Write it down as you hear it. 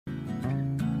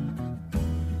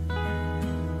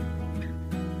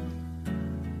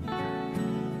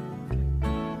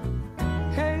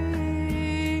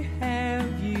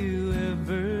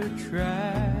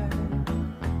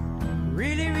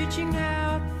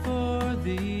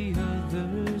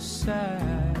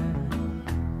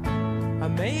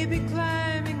maybe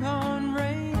climbing on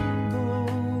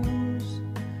rainbows,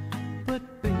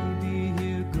 but baby,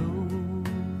 here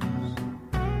goes.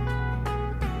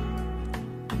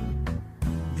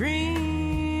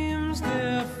 Dreams,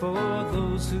 they're for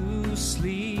those who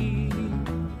sleep.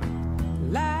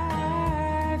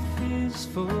 Life is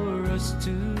for us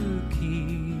to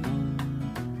keep.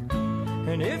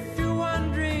 And if you're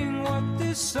wondering what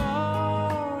this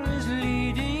all is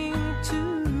leading to,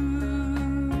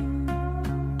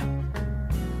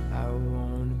 I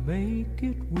wanna make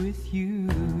it with you.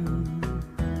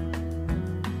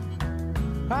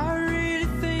 I really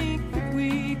think that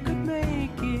we could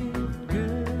make it,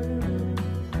 girl.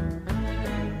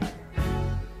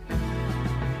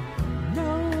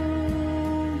 No,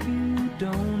 you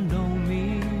don't know me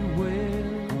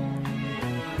well,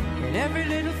 and every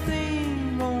little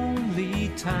thing only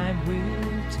time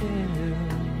will tell.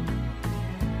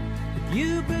 If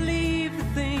you believe the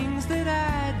things that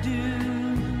I do,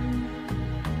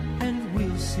 and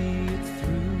we'll see it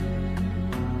through.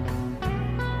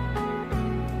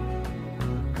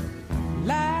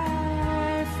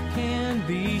 Life can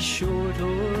be short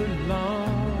or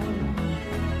long.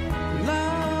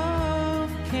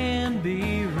 Love can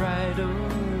be right or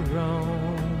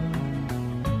wrong.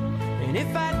 And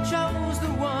if I chose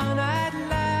the one I'd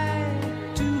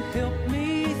like to help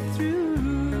me through,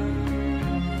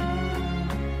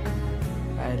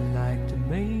 I'd like to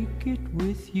make it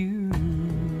with you.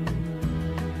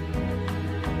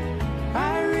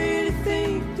 I really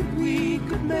think that we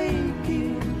could make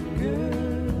it, girl.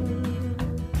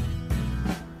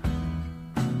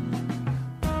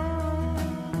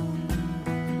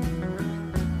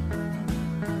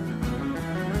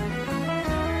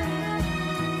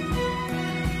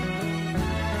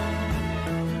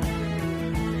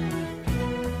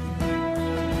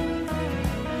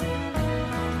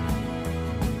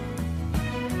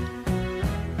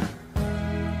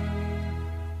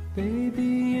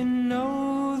 Baby,